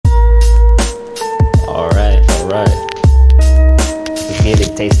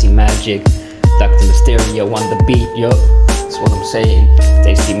tasty magic. Dr. Misterio on the beat, yo. That's what I'm saying.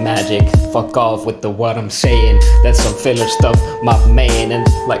 Tasty magic. Fuck off with the what I'm saying. That's some filler stuff, my man. And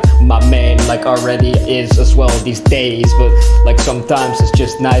like my man like already is as well these days. But like sometimes it's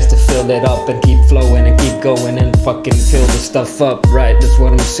just nice to fill it up and keep flowing and keep going and fucking fill the stuff up, right? That's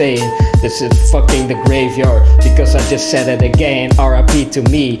what I'm saying. This is fucking the graveyard because I just said it again. R.I.P. to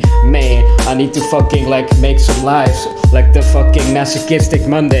me, man. I need to fucking like make some lives like the fucking masochistic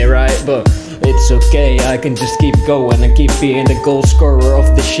Monday, right? But it's okay, I can just keep going and keep being the goal scorer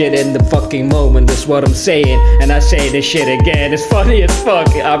of the shit in the fucking moment. That's what I'm saying, and I say this shit again. It's funny as fuck.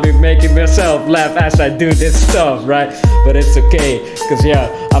 I'll be making myself laugh as I do this stuff, right? But it's okay, cause yeah,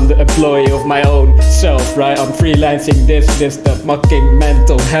 I'm the employee of my own self, right? I'm freelancing this the fucking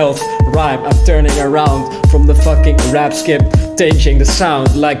mental health rhyme. I'm turning around from the fucking rap skip, changing the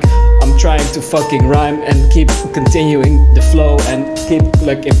sound. Like I'm trying to fucking rhyme and keep continuing the flow and keep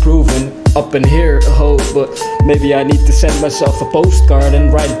like improving up in here, but maybe I need to send myself a postcard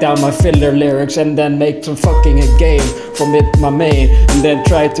and write down my filler lyrics and then make some fucking a game from it, my main, and then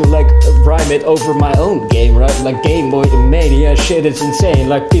try to like rhyme it over my own game, right? Like Game Boy Mania shit is insane.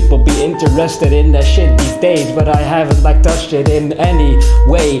 Like people be interested in that shit these days, but I haven't like touched it in any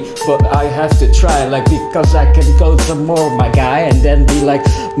way. But I have to try, like, because I can code some more, my guy, and then be like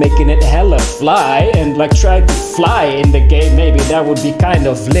making it hella fly and like try to fly in the game. Maybe that would be kind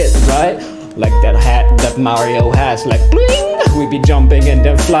of lit, right? Like that hat that Mario has, like bling! We be jumping and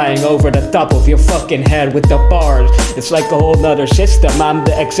then flying over the top of your fucking head with the bars. It's like a whole nother system. I'm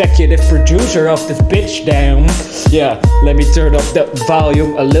the executive producer of this bitch, damn. Yeah, let me turn up the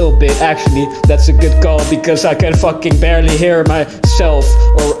volume a little bit. Actually, that's a good call because I can fucking barely hear myself.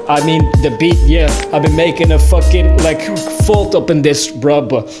 Or I mean the beat, yeah. I've been making a fucking like fault up in this, bruh.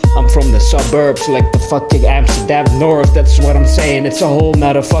 But I'm from the suburbs, like the fucking Amsterdam North. That's what I'm saying. It's a whole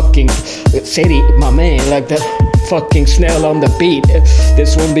nother fucking city, my man. Like that fucking snail on the beat.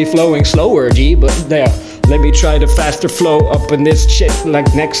 This one be flowing slower, G, but there. Let me try the faster flow up in this shit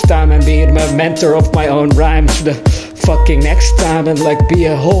like next time and be my mentor of my own rhymes the fucking next time and like be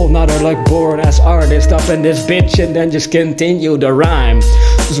a whole nother like bored ass artist up in this bitch and then just continue the rhyme.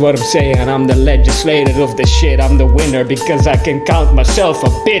 This is what I'm saying. I'm the legislator of this shit. I'm the winner because I can count myself a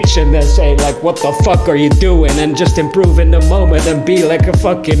bitch and then say like what the fuck are you doing and just improve in the moment and be like a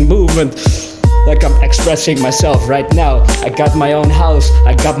fucking movement. Like I'm expressing myself right now. I got my own house,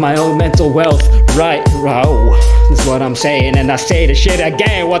 I got my own mental wealth, right? Wow, that's what I'm saying, and I say the shit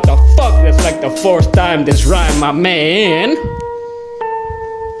again. What the fuck? That's like the fourth time this rhyme, my man.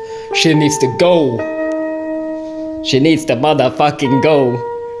 She needs to go. She needs to motherfucking go.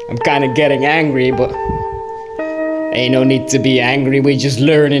 I'm kinda getting angry, but ain't no need to be angry. We just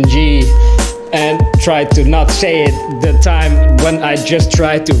learning, G. And try to not say it the time when I just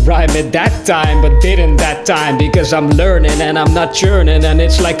tried to rhyme it that time, but didn't that time because I'm learning and I'm not churning, and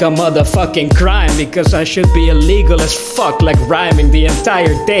it's like a motherfucking crime because I should be illegal as fuck, like rhyming the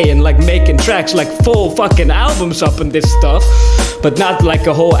entire day and like making tracks like full fucking albums up in this stuff, but not like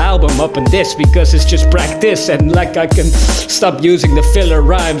a whole album up in this because it's just practice and like I can stop using the filler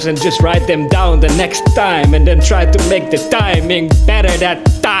rhymes and just write them down the next time and then try to make the timing better that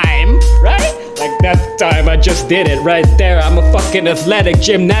time, right? Like that time I just did it right there. I'm a fucking athletic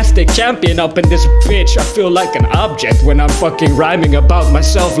gymnastic champion up in this bitch. I feel like an object when I'm fucking rhyming about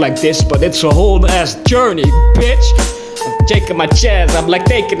myself like this, but it's a whole ass journey, bitch. I'm taking my chance, I'm like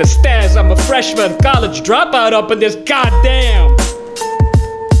taking a stance. I'm a freshman college dropout up in this goddamn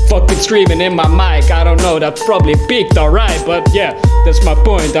fucking screaming in my mic. I don't know, that probably peaked alright, but yeah, that's my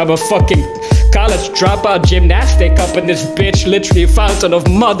point. I'm a fucking college dropout gymnastic up in this bitch, literally a fountain of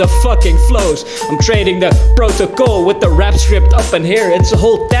motherfucking flows. I'm trading the protocol with the rap script up in here. It's a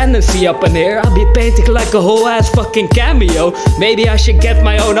whole tendency up in here. I'll be painting like a whole ass fucking cameo. Maybe I should get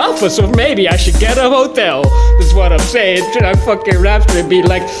my own office, or maybe I should get a hotel. That's what I'm saying. Should I fucking rap script be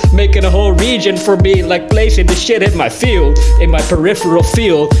like making a whole region for me, like placing the shit in my field, in my peripheral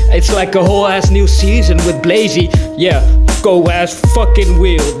field. It's like a whole ass new season with Blazy. Yeah, go ass fucking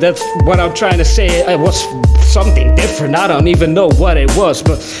wheel. That's what I'm trying to say. It was something different. I don't even know what it was,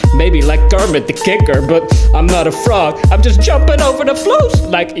 but maybe like Kermit the Kicker. But I'm not a frog. I'm just jumping over the flows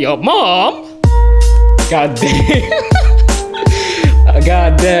like your mom. God damn.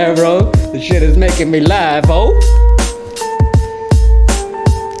 God damn, bro. This shit is making me laugh, oh.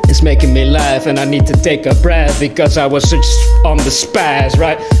 It's making me laugh and I need to take a breath because I was just on the spaz,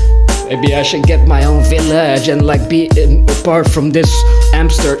 right? Maybe I should get my own village and like be apart from this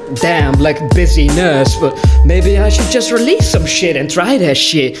Amsterdam like busyness, but maybe I should just release some shit and try that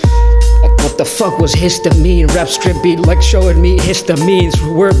shit. Like what the fuck was histamine? Rap strip beat like showing me histamines.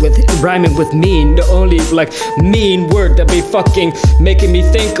 Word with rhyming with mean. The only like mean word that be fucking making me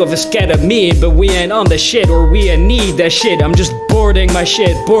think of is ketamine. But we ain't on the shit, or we ain't need that shit. I'm just boarding my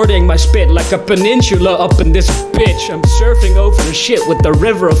shit, boarding my spit like a peninsula up in this bitch. I'm surfing over the shit with the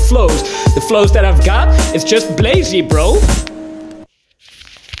river of flows. The flows that I've got, it's just blazy, bro.